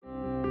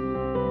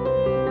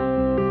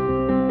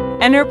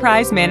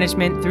Enterprise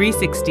Management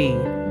 360,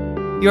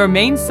 your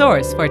main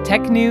source for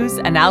tech news,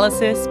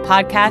 analysis,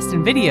 podcasts,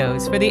 and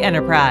videos for the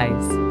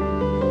enterprise.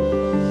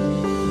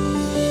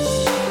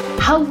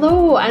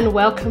 Hello and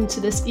welcome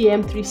to this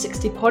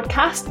EM360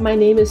 podcast. My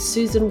name is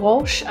Susan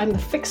Walsh. I'm the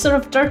fixer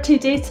of dirty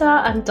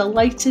data and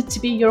delighted to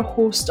be your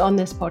host on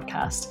this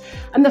podcast.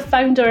 I'm the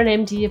founder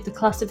and MD of The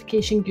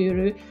Classification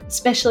Guru,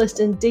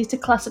 specialist in data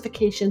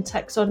classification,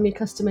 taxonomy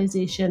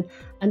customization,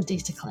 and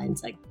data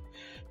cleansing.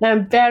 Now,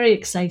 I'm very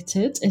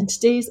excited. In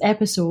today's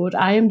episode,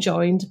 I am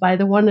joined by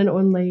the one and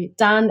only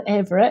Dan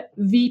Everett,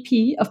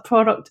 VP of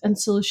Product and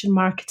Solution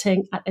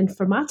Marketing at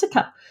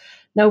Informatica.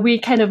 Now, we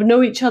kind of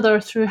know each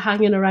other through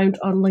hanging around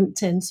on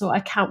LinkedIn, so I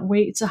can't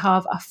wait to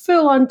have a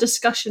full-on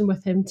discussion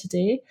with him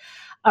today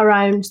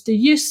around the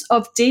use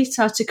of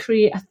data to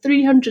create a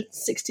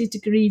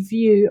 360-degree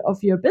view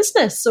of your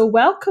business. So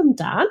welcome,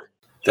 Dan.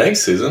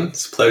 Thanks, Susan.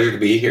 It's a pleasure to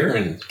be here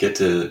and get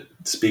to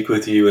speak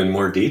with you in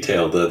more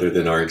detail other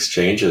than our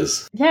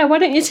exchanges. Yeah, why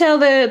don't you tell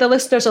the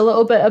listeners a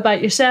little bit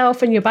about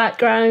yourself and your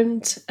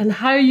background and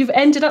how you've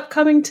ended up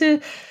coming to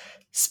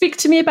speak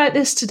to me about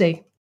this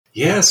today?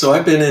 Yeah, so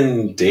I've been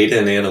in data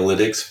and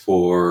analytics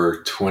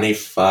for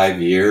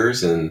 25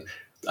 years and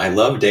I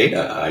love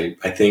data.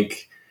 I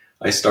think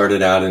I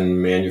started out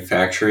in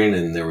manufacturing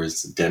and there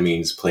was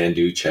Deming's Plan,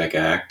 Do, Check,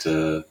 Act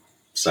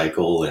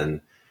cycle, and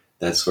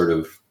that sort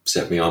of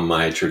set me on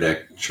my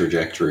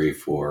trajectory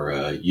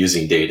for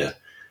using data.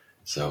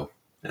 So,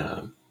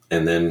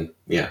 and then,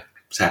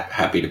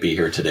 happy to be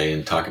here today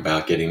and talk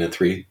about getting a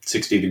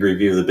 360-degree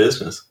view of the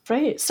business.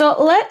 Right.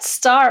 So let's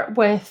start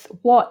with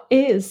what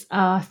is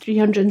a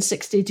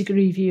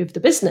 360-degree view of the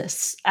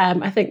business.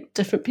 I think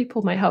different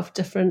people might have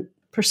different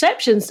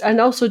perceptions and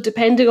also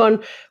depending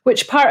on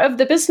which part of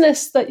the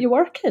business that you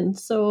work in.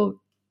 So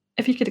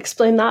if you could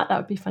explain that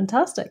would be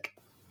fantastic.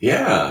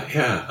 Yeah.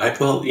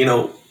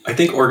 I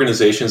think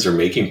organizations are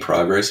making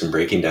progress in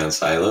breaking down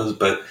silos,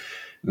 but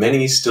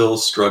many still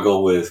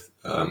struggle with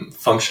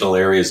functional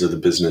areas of the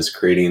business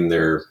creating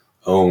their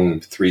own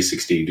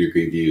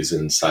 360-degree views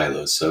in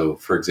silos. So,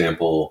 for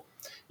example,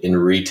 in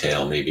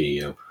retail,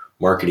 maybe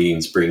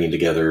marketing's bringing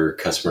together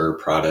customer,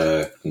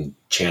 product, and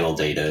channel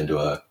data into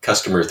a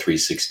customer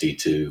 360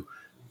 to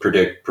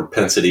predict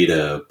propensity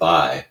to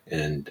buy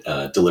and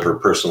deliver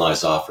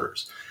personalized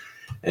offers.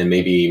 And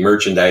maybe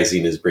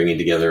merchandising is bringing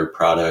together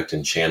product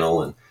and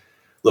channel and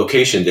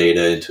location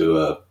data into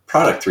a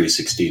product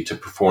 360 to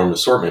perform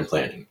assortment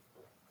planning.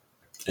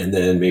 And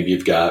then maybe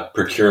you've got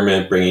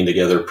procurement bringing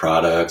together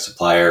product,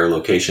 supplier,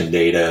 location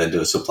data into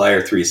a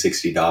supplier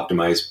 360 to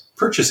optimize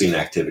purchasing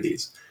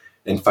activities.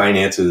 And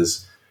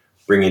finances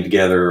bringing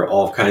together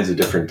all kinds of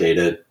different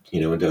data,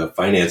 into a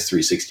finance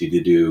 360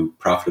 to do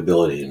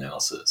profitability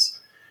analysis.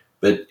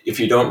 But if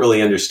you don't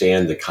really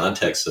understand the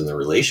context and the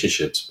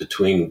relationships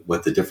between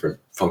what the different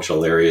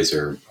functional areas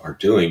are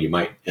doing, you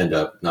might end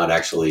up not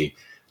actually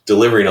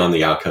delivering on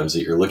the outcomes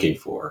that you're looking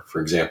for. For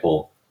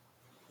example,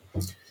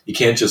 you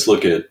can't just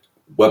look at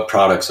what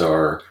products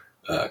are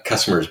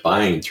customers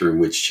buying through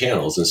which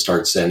channels and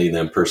start sending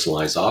them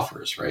personalized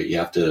offers, right? You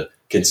have to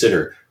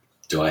consider,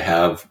 do I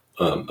have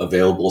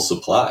available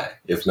supply?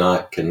 If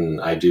not, can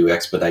I do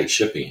expedite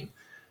shipping?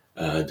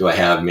 Do I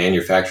have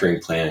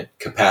manufacturing plant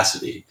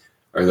capacity?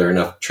 Are there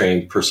enough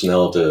trained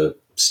personnel to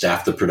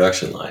staff the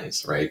production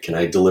lines, right? Can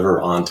I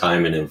deliver on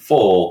time and in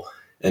full?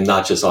 And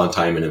not just on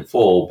time and in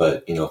full,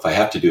 but if I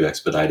have to do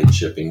expedited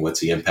shipping,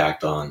 what's the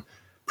impact on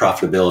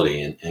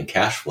profitability and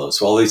cash flow?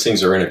 So all these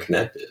things are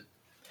interconnected.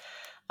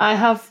 I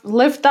have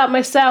lived that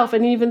myself,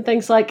 and even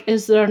things like,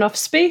 is there enough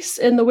space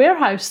in the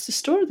warehouse to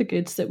store the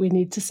goods that we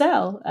need to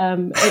sell?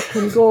 It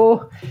can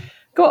go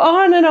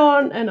on and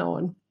on and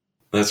on.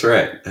 That's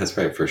right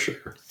for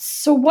sure.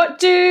 So what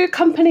do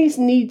companies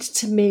need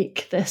to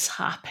make this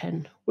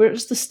happen?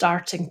 Where's the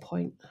starting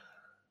point?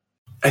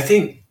 I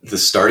think the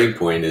starting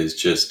point is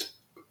just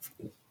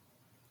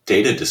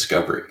data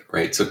discovery,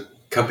 right? So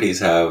companies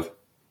have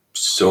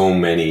so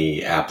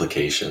many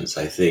applications.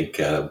 I think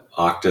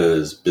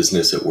Okta's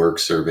Business at Work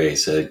survey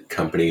said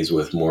companies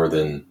with more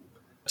than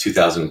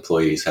 2,000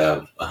 employees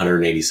have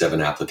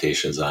 187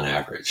 applications on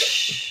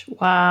average.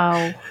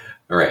 Wow.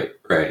 Right.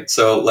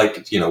 So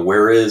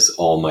where is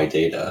all my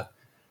data?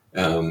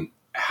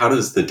 How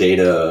does the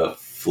data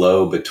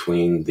flow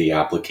between the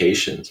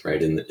applications,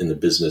 right? In the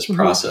business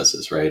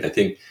processes, right? I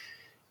think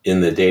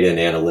in the data and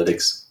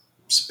analytics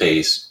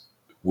space,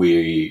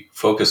 we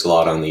focus a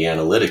lot on the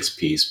analytics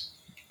piece,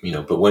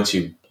 but once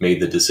you've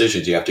made the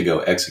decisions, you have to go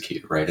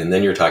execute, right? And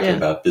then you're talking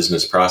about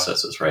business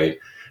processes, right?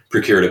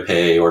 Procure to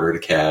pay, order to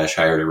cash,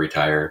 hire to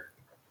retire,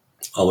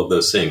 all of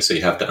those things. So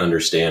you have to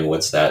understand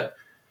what's that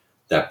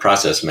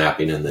process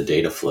mapping and the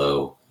data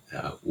flow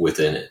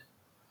within it.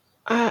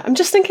 I'm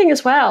just thinking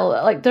as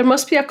well, there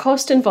must be a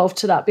cost involved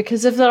to that,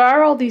 because if there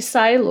are all these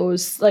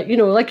silos, like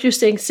you're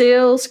saying,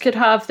 sales could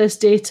have this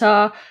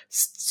data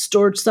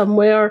stored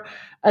somewhere,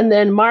 and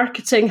then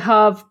marketing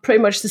have pretty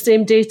much the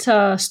same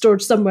data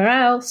stored somewhere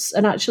else.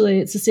 And actually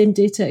it's the same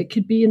data. It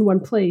could be in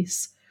one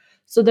place.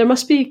 So there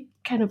must be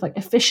kind of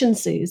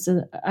efficiencies,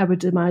 I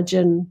would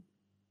imagine,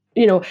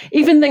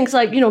 even things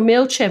like,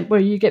 MailChimp, where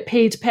you get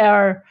paid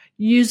per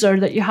user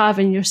that you have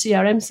in your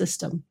CRM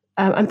system.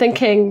 I'm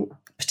thinking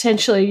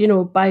potentially,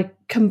 by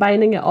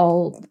combining it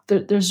all,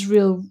 there's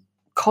real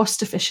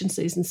cost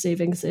efficiencies and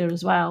savings there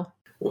as well.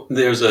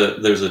 There's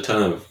a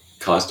ton of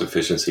cost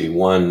efficiency.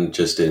 One,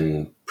 just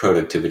in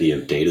productivity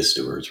of data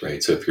stewards,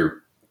 right? So if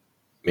you're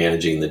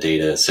managing the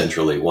data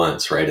centrally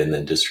once, right, and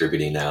then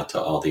distributing out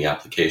to all the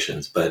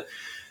applications, but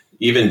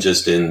even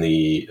just in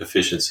the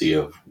efficiency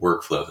of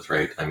workflows,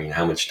 right? I mean,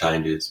 how much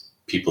time do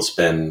people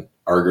spend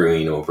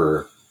arguing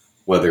over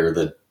whether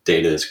the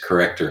data is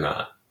correct or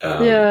not?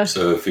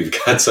 So if you've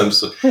got some,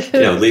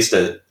 at least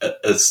a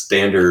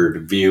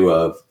standard view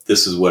of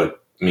this is what it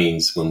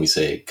means when we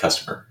say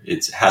customer,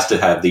 it has to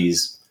have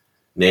these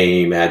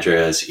name,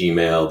 address,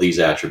 email, these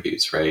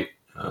attributes, right?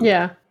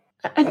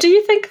 And do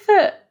you think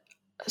that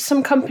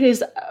some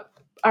companies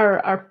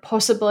are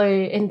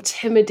possibly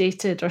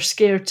intimidated or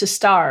scared to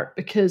start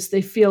because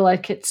they feel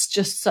like it's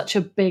just such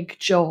a big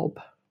job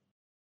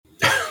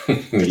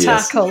to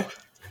tackle?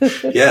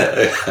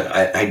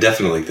 I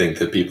definitely think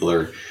that people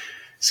are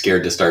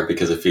scared to start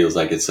because it feels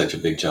like it's such a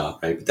big job,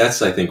 right?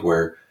 That's, I think,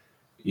 where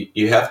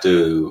you have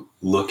to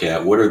look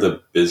at what are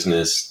the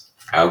business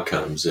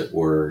outcomes that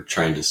we're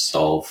trying to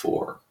solve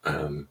for.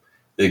 The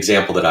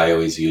example that I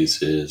always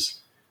use is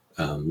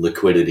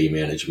liquidity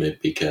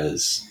management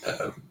because,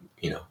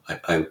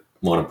 I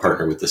want to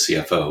partner with the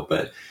CFO,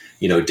 but,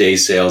 day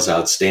sales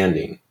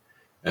outstanding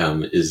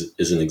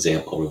is an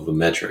example of a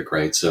metric,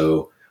 right?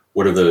 So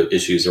what are the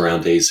issues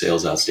around day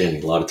sales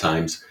outstanding? A lot of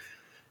times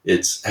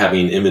it's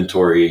having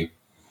inventory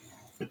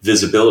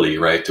visibility,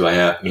 right? Do I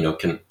have,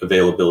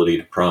 availability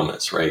to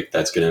promise, right?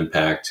 That's going to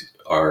impact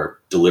our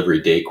delivery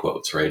day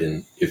quotes, right?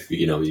 And if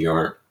you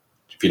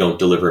don't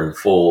deliver in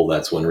full,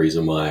 that's one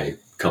reason why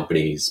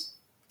companies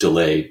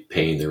delay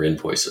paying their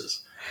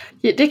invoices.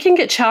 Yeah, they can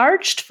get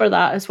charged for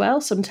that as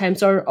well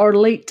sometimes, or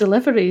late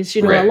deliveries.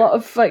 Right. A lot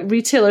of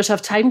retailers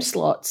have time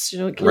slots.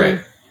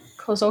 Right.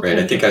 Cause all right.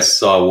 I think I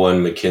saw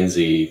one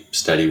McKinsey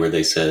study where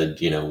they said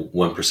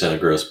 1% of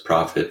gross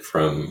profit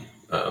from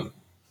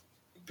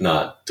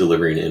not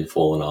delivering in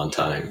full and on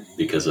time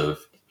because of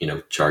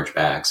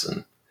chargebacks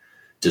and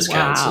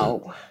discounts.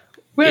 Wow,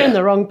 we're in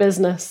the wrong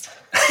business.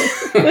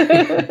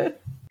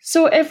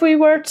 So if we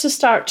were to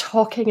start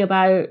talking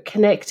about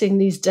connecting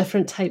these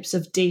different types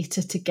of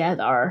data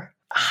together,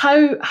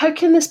 how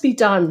can this be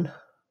done?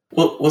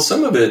 Well,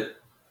 some of it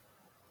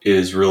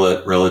is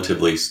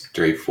relatively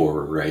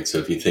straightforward, right? So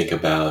if you think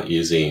about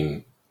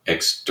using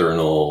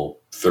external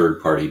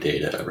third-party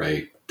data,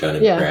 right, Dun &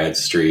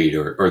 Bradstreet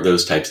or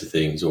those types of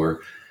things,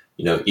 or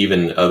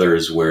even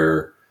others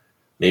where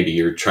maybe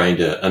you're trying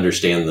to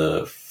understand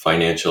the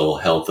financial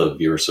health of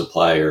your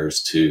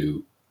suppliers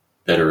to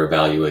better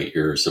evaluate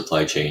your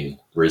supply chain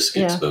risk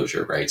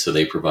exposure, right? So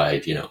they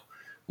provide,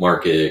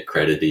 market,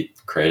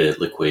 credit,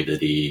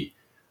 liquidity,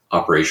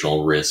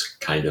 operational risk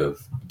kind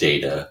of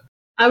data.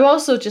 I'm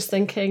also just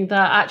thinking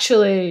that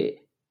actually,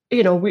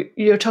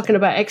 you're talking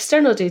about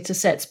external data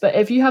sets, but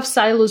if you have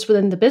silos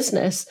within the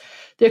business,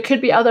 there could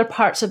be other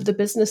parts of the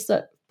business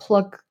that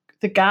plug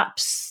the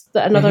gaps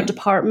that another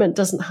department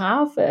doesn't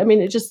have. I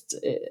mean,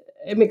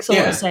 it makes a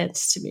lot of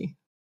sense to me.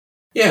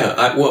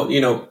 Yeah.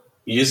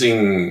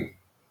 Using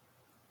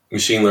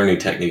machine learning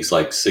techniques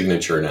like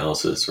signature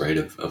analysis, right,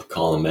 of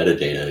column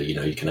metadata,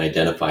 you can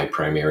identify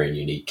primary and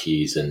unique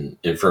keys and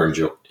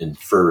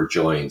infer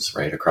joins,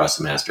 right, across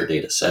the master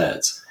data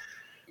sets.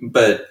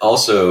 But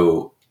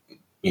also,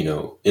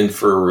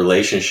 infer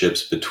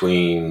relationships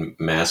between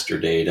master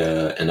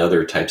data and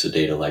other types of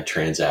data like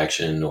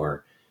transaction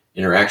or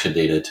interaction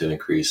data to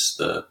increase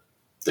the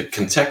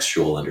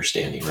contextual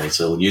understanding, right?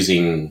 So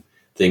using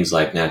things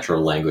like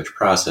natural language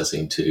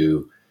processing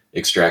to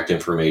extract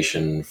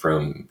information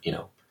from,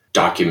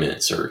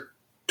 documents or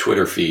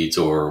Twitter feeds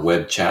or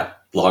web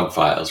chat log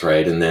files,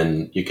 right? And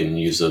then you can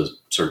use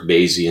those sort of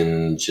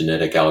Bayesian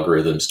genetic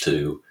algorithms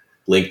to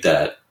link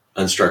that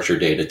unstructured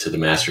data to the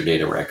master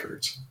data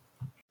records.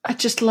 I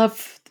just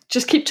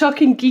keep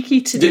talking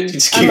geeky to me.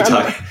 Just keep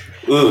talking.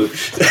 Ooh.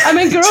 I'm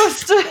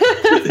engrossed.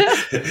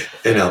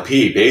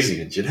 NLP,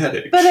 Bayesian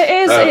genetics. But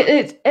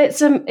it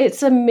is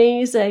it's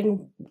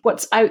amazing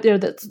what's out there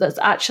that's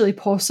actually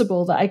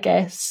possible that I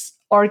guess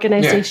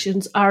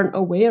organizations aren't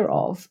aware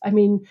of. I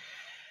mean,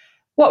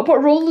 what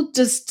role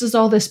does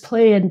all this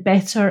play in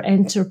better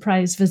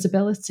enterprise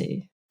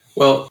visibility?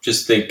 Well,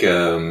 just think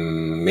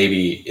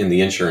maybe in the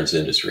insurance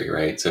industry,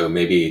 right? So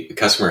maybe the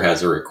customer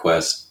has a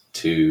request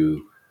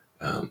to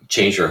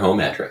change their home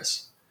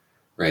address,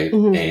 right?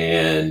 Mm-hmm.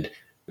 And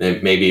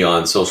then maybe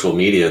on social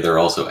media, they're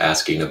also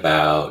asking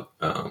about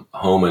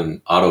home and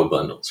auto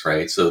bundles,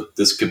 right? So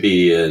this could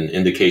be an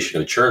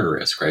indication of churn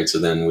risk, right? So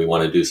then we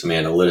want to do some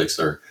analytics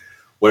or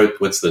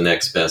what's the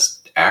next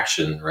best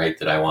action, right,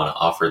 that I want to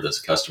offer this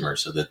customer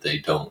so that they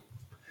don't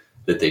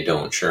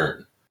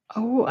churn.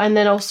 Oh, and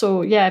then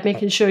also,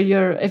 making sure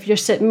if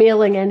you're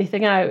mailing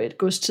anything out, it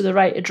goes to the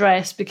right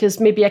address,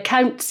 because maybe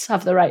accounts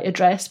have the right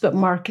address, but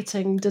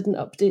marketing didn't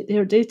update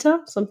their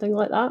data, something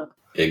like that.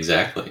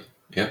 Exactly.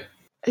 Yeah.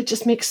 It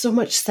just makes so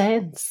much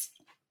sense.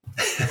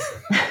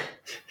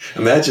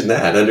 Imagine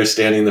that,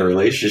 understanding the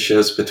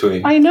relationships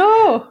between. I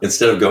know.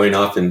 Instead of going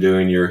off and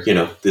doing your,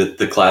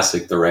 the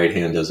classic, the right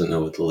hand doesn't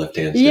know what the left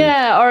hand's doing.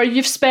 Yeah, or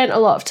you've spent a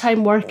lot of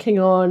time working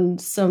on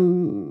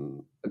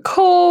some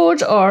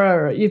code,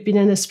 or you've been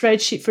in a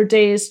spreadsheet for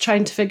days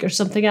trying to figure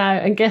something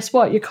out. And guess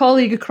what? Your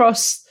colleague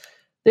across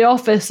the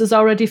office has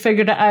already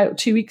figured it out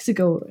 2 weeks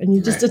ago, and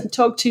you just didn't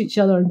talk to each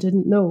other and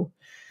didn't know.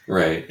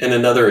 Right. And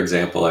another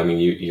example, I mean,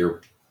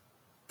 you're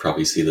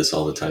probably see this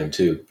all the time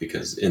too,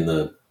 because in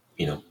the,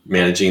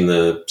 managing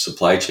the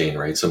supply chain,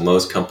 right? So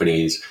most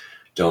companies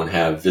don't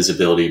have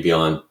visibility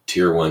beyond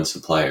tier 1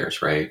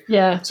 suppliers, right?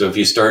 Yeah. So if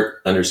you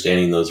start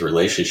understanding those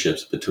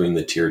relationships between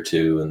the tier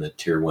 2 and the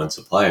tier 1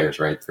 suppliers,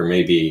 right? There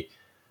may be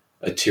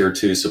a tier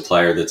 2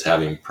 supplier that's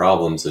having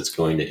problems that's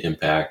going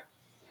to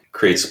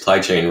create supply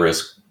chain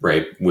risk,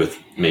 right? With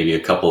maybe a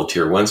couple of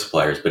tier 1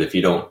 suppliers. But if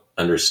you don't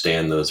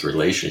understand those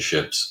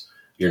relationships,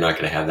 you're not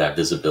going to have that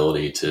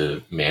visibility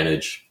to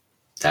manage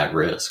that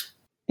risk.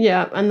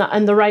 Yeah,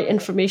 and the right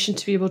information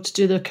to be able to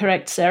do the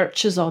correct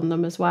searches on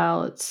them as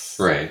well. It's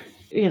right.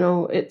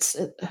 You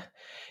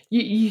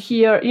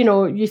hear,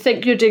 you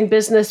think you're doing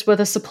business with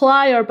a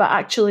supplier, but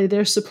actually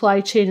their supply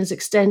chain is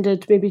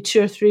extended maybe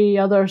 2 or 3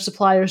 other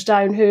suppliers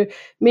down who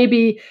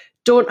maybe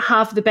don't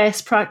have the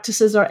best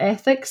practices or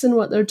ethics in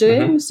what they're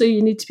doing. Mm-hmm. So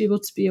you need to be able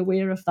to be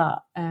aware of that.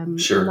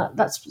 Sure. And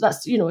that's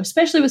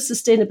especially with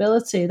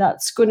sustainability,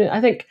 that's going to,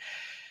 I think,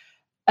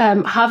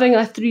 having a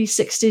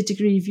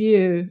 360-degree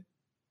view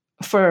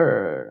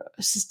for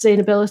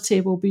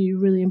sustainability will be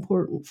really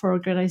important for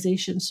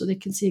organizations, so they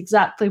can see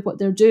exactly what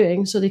they're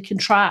doing, so they can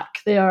track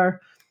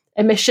their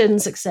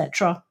emissions,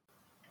 etc.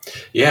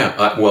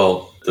 Yeah,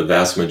 well, the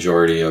vast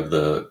majority of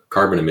the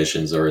carbon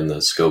emissions are in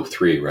the scope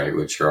 3, right,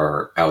 which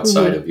are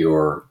outside of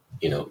your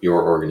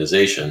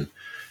organization.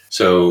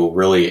 So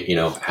really,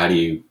 how do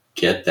you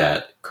get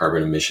that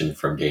carbon emission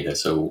from data?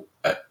 So,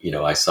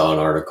 I saw an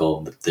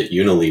article that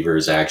Unilever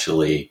is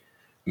actually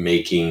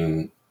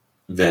making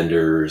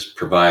vendors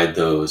provide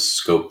those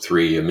scope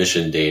 3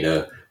 emission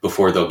data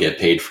before they'll get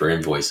paid for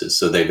invoices.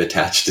 So they've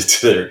attached it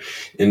to their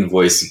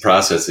invoice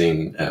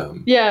processing.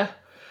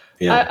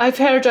 I've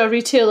heard a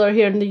retailer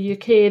here in the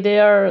UK,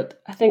 they're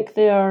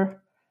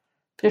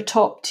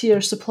top tier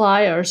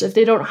suppliers. If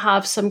they don't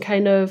have some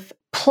kind of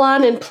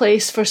plan in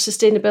place for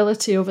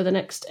sustainability over the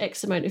next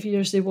X amount of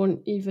years, they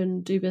won't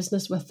even do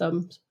business with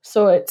them.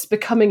 So it's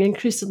becoming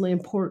increasingly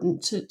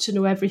important to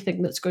know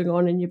everything that's going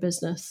on in your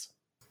business.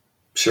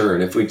 Sure.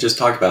 And if we just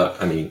talk about,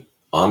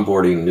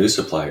 onboarding new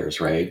suppliers,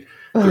 right?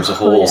 There's a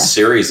whole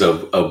series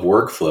of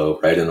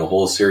workflow, right? And a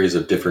whole series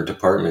of different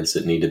departments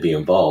that need to be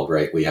involved,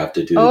 right? We have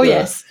to do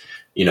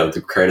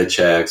the credit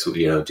checks,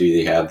 do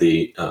they have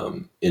the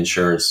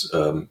insurance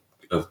of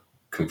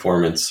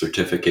conformance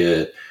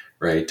certificate,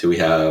 right? Do we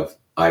have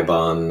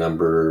IBAN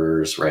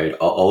numbers, right?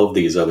 All of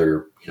these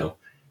other,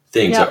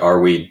 things. Yep.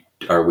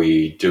 Are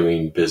we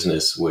doing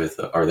business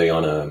with, are they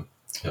on a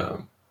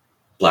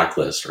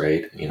blacklist,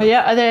 right?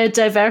 Are they a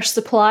diverse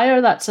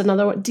supplier? That's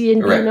another one.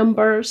 D&B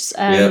numbers.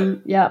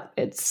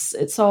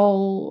 It's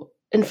all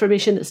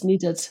information that's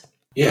needed.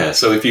 Yeah,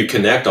 so if you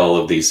connect all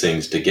of these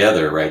things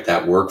together, right,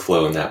 that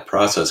workflow and that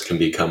process can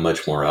become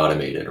much more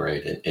automated,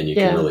 right? And you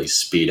can really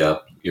speed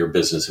up your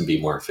business and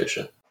be more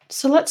efficient.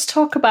 So let's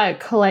talk about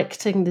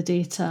collecting the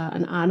data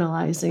and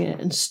analysing it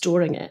and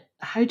storing it.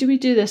 How do we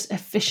do this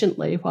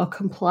efficiently while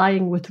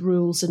complying with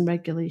rules and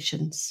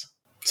regulations?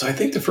 So I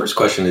think the first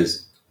question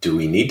is, do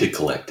we need to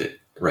collect it,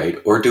 right?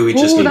 Or do we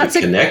just need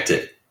to connect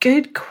it?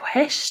 Good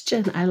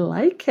question. I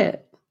like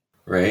it.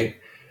 Right?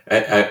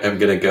 I'm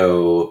going to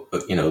go, a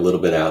little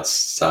bit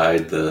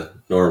outside the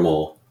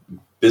normal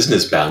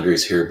business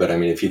boundaries here. But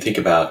if you think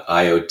about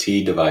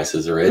IoT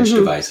devices or edge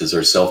devices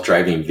or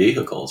self-driving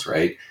vehicles,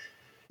 right?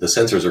 The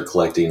sensors are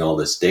collecting all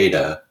this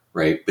data,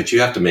 right? But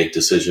you have to make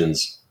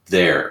decisions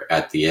there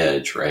at the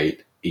edge, right?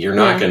 You're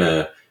not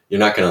going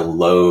to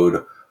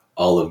load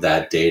all of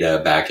that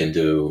data back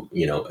into,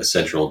 a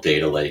central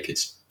data lake.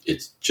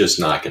 It's just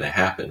not going to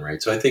happen,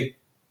 right? So I think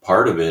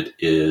part of it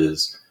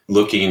is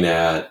looking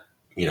at,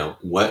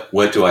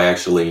 what do I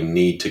actually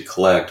need to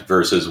collect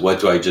versus what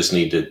do I just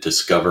need to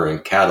discover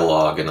and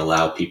catalog and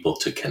allow people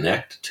to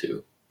connect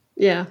to?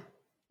 Yeah,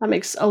 that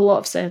makes a lot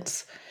of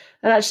sense.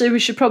 And actually, we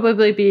should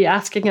probably be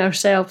asking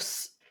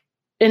ourselves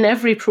in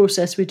every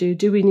process we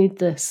do we need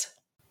this?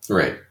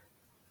 Right.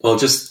 Well,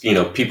 just,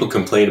 people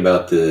complain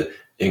about the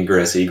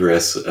ingress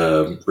egress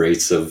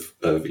rates of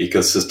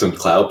ecosystem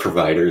cloud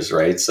providers,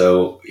 right?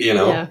 So,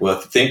 well,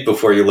 think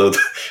before you load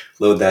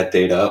that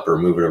data up or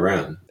move it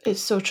around.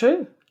 It's so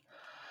true.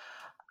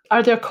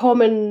 Are there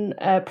common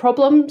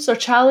problems or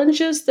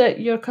challenges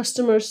that your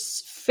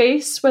customers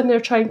face when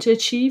they're trying to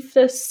achieve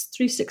this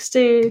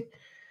 360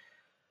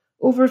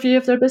 overview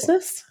of their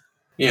business?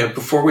 Yeah,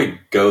 before we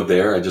go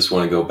there, I just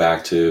want to go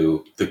back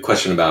to the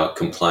question about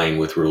complying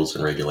with rules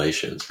and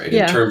regulations, right?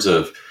 Yeah. In terms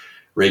of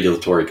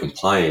regulatory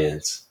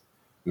compliance,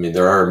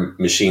 there are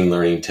machine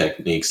learning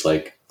techniques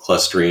like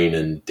clustering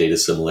and data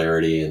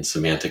similarity and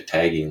semantic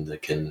tagging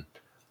that can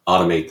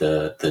automate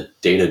the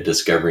data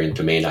discovery and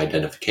domain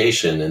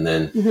identification. And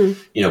then,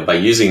 by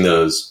using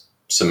those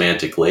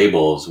semantic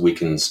labels, we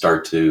can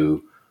start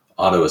to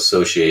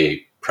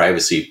auto-associate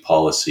privacy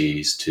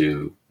policies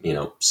to,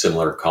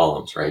 similar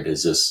columns, right?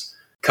 Is this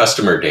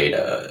customer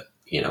data,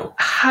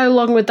 How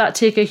long would that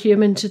take a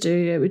human to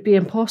do? It would be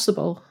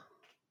impossible.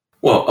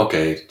 Well,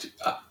 okay.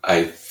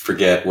 I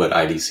forget what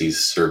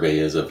IDC's survey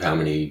is of how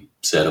many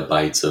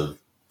zettabytes of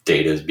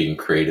data is being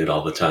created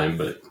all the time,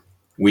 but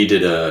we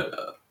did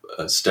a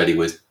study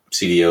with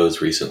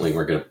CDOs recently.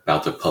 We're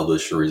about to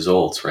publish the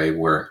results, right?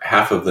 Where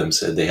half of them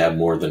said they have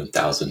more than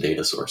 1,000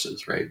 data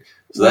sources, right?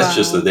 So that's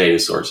just the data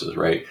sources,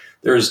 right?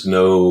 There's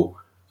no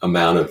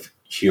amount of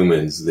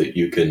humans that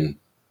you can,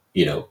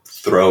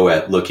 throw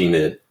at looking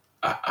at,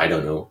 I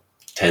don't know,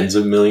 tens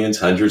of millions,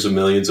 hundreds of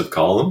millions of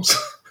columns.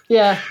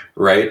 Yeah.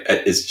 Right?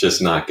 It's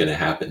just not going to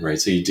happen, right?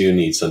 So you do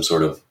need some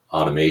sort of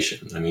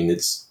automation. I mean,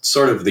 it's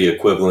sort of the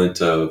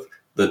equivalent of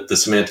the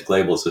semantic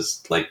labels.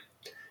 It's like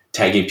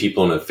tagging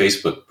people in a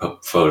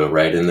Facebook photo,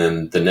 right? And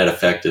then the net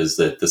effect is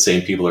that the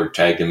same people are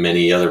tagged in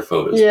many other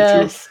photos,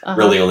 yes. but you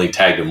really only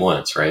tagged them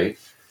once, right?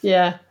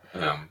 Yeah.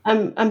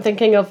 I'm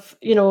thinking of,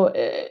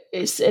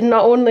 it's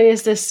not only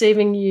is this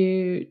saving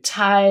you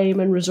time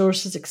and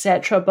resources,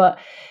 etc., but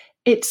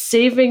it's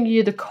saving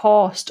you the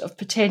cost of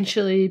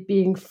potentially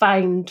being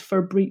fined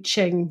for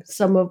breaching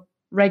some of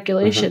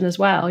regulation as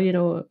well.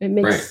 It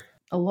makes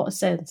a lot of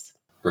sense.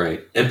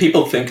 Right. And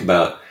people think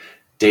about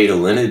data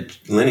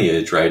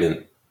lineage, right?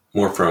 And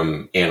more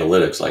from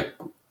analytics, like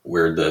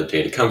where the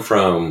data come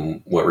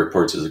from, what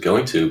reports is it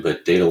going to,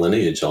 but data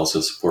lineage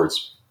also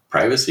supports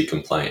privacy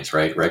compliance,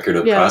 right? Record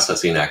of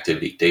processing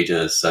activity,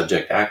 data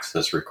subject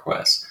access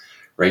requests,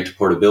 right to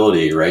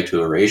portability, right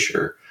to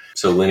erasure.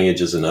 So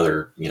lineage is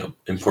another,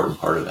 important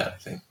part of that, I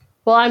think.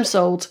 Well, I'm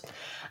sold.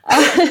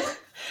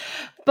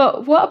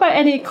 But what about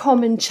any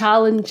common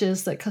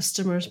challenges that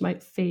customers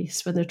might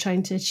face when they're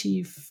trying to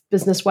achieve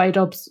business-wide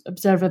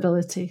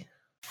observability?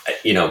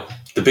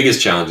 The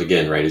biggest challenge,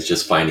 again, right, is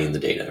just finding the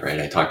data, right?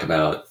 I talked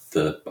about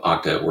the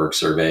Okta at Work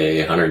survey,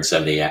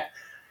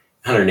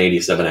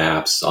 187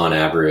 apps on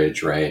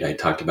average, right? I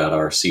talked about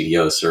our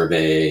CDO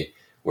survey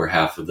where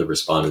half of the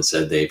respondents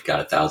said they've got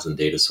 1,000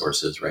 data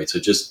sources, right? So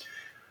just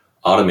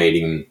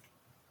automating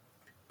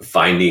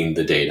finding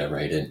the data,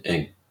 right?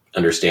 And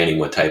understanding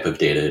what type of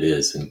data it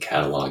is and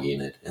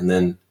cataloging it. And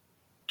then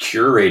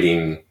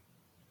curating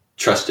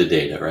trusted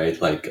data, right?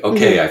 Like,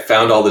 okay, I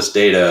found all this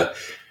data.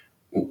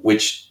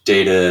 Which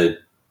data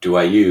do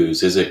I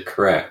use? Is it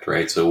correct,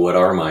 right? So what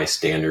are my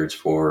standards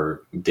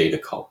for data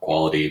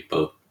quality,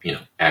 both,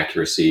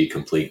 accuracy,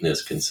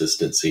 completeness,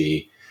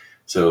 consistency?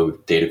 So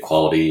data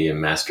quality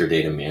and master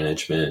data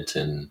management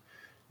and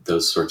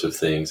those sorts of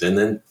things. And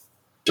then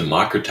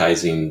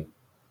democratizing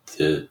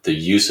the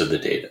use of the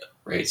data,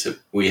 right? So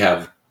we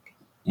have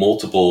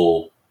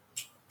multiple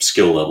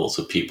skill levels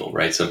of people,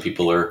 right? Some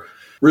people are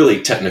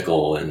really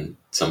technical and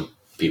some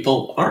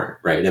people aren't,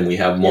 right? And we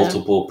have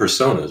multiple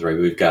personas, right?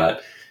 We've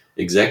got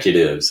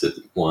executives that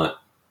want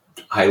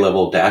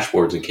high-level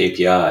dashboards and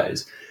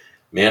KPIs,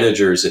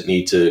 managers that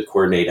need to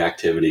coordinate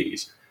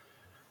activities,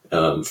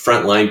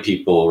 frontline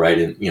people, right?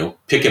 And,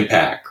 pick and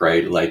pack,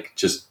 right? Like,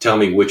 just tell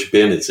me which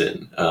bin it's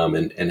in,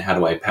 and how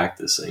do I pack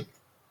this thing?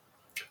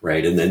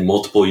 Right. And then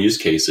multiple use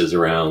cases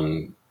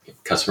around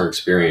customer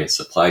experience,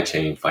 supply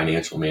chain,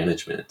 financial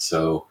management.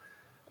 So,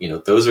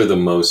 those are the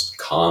most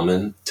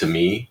common, to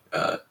me,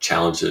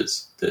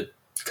 challenges that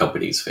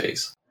companies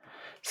face.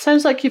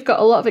 Sounds like you've got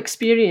a lot of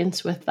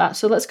experience with that.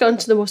 So let's go on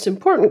to the most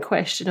important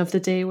question of the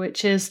day,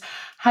 which is,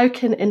 how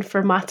can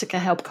Informatica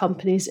help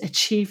companies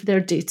achieve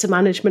their data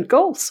management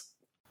goals?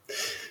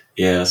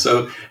 Yeah.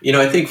 So,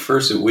 I think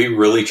first we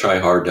really try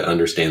hard to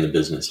understand the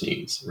business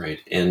needs, right?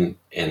 And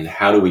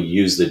how do we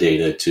use the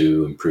data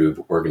to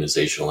improve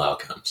organizational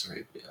outcomes,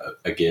 right?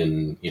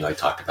 Again, I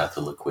talked about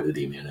the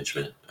liquidity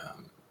management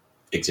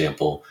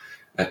example.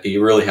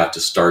 You really have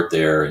to start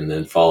there and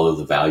then follow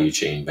the value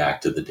chain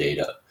back to the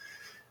data.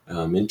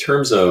 In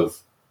terms of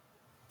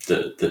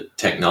the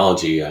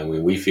technology, I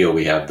mean, we feel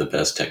we have the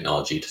best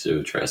technology to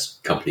address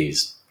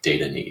companies'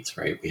 data needs,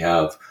 right? We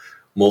have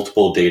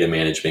multiple data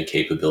management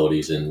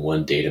capabilities in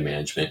one data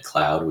management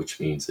cloud, which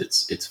means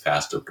it's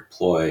fast to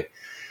deploy.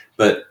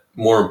 But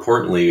more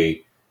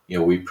importantly,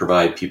 we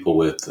provide people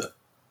with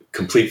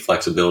complete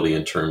flexibility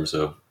in terms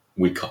of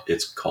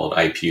it's called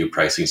IPU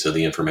pricing, so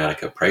the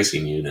Informatica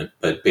pricing unit.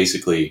 But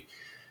basically,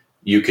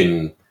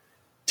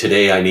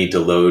 today I need to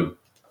load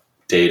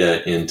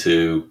data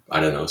into,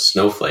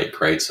 Snowflake,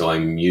 right? So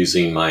I'm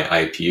using my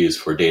IPUs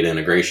for data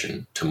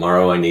integration.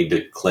 Tomorrow I need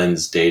to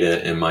cleanse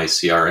data in my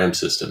CRM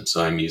system.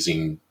 So I'm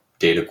using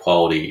data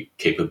quality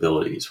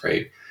capabilities,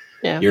 right?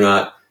 Yeah. You're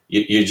not,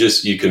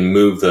 you can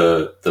move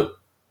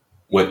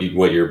what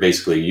you're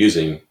basically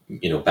using,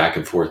 back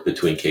and forth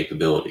between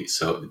capabilities.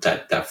 So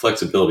that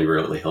flexibility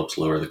really helps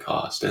lower the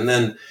cost. And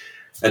then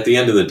at the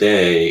end of the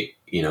day,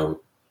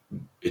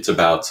 it's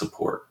about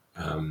support.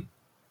 End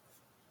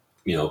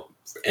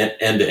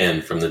to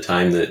end, from the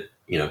time that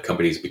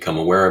companies become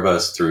aware of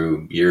us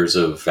through years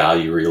of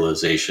value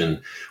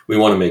realization. We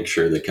want to make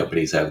sure that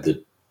companies have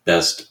the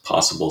best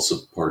possible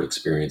support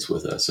experience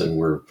with us. And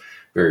we're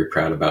very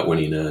proud about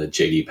winning a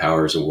J.D.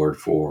 Powers Award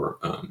for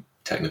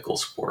technical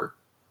support.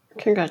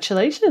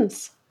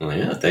 Congratulations. Well,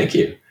 yeah, thank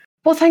you.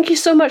 Well, thank you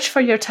so much for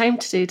your time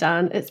today,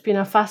 Dan. It's been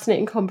a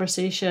fascinating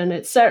conversation.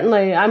 It's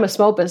certainly, I'm a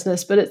small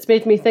business, but it's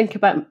made me think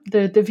about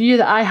the view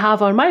that I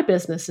have on my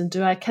business and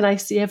can I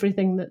see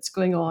everything that's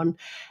going on?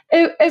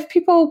 If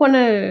people want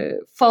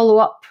to follow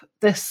up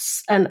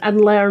this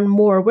and learn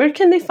more, where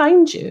can they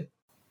find you?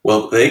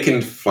 Well, they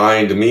can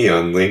find me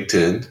on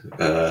LinkedIn.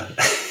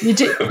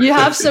 You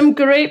have some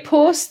great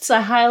posts. I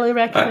highly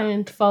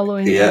recommend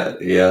following them.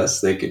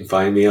 Yes, they can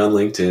find me on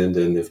LinkedIn.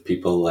 And if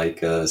people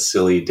like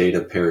silly data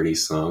parody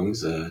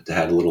songs to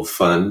have a little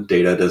fun,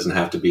 data doesn't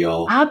have to be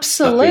all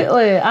absolutely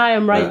puffy. I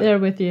am right there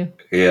with you.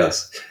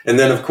 Yes. And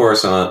then, of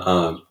course,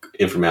 on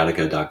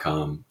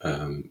informatica.com,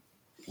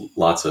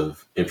 lots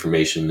of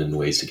information and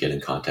ways to get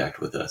in contact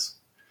with us.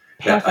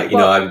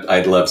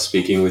 I'd love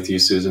speaking with you,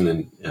 Susan,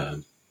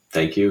 and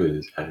thank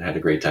you. I had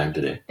a great time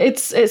today.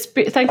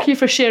 Thank you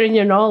for sharing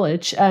your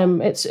knowledge.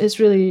 It's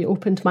really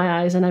opened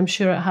my eyes, and I'm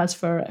sure it has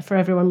for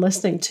everyone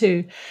listening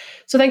too.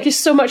 So thank you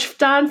so much,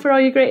 Dan, for all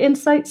your great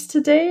insights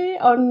today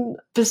on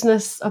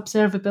business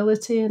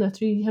observability and a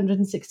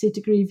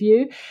 360-degree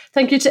view.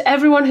 Thank you to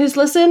everyone who's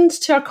listened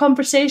to our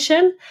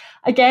conversation.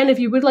 Again, if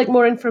you would like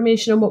more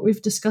information on what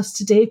we've discussed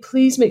today,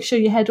 please make sure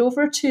you head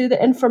over to the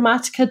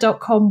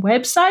informatica.com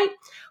website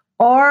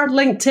or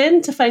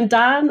LinkedIn to find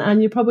Dan,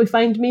 and you'll probably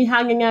find me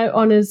hanging out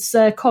on his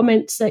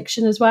comment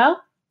section as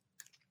well.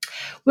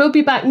 We'll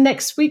be back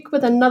next week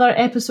with another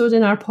episode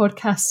in our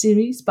podcast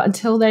series, but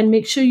until then,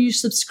 make sure you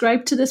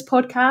subscribe to this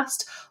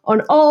podcast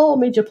on all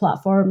major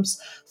platforms.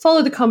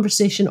 Follow the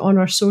conversation on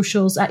our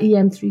socials at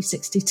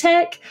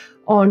EM360Tech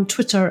on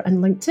Twitter and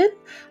LinkedIn.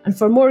 And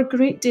for more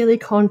great daily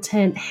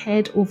content,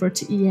 head over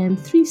to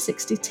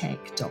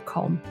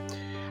em360tech.com.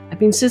 I've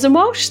been Susan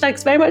Walsh.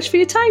 Thanks very much for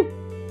your time.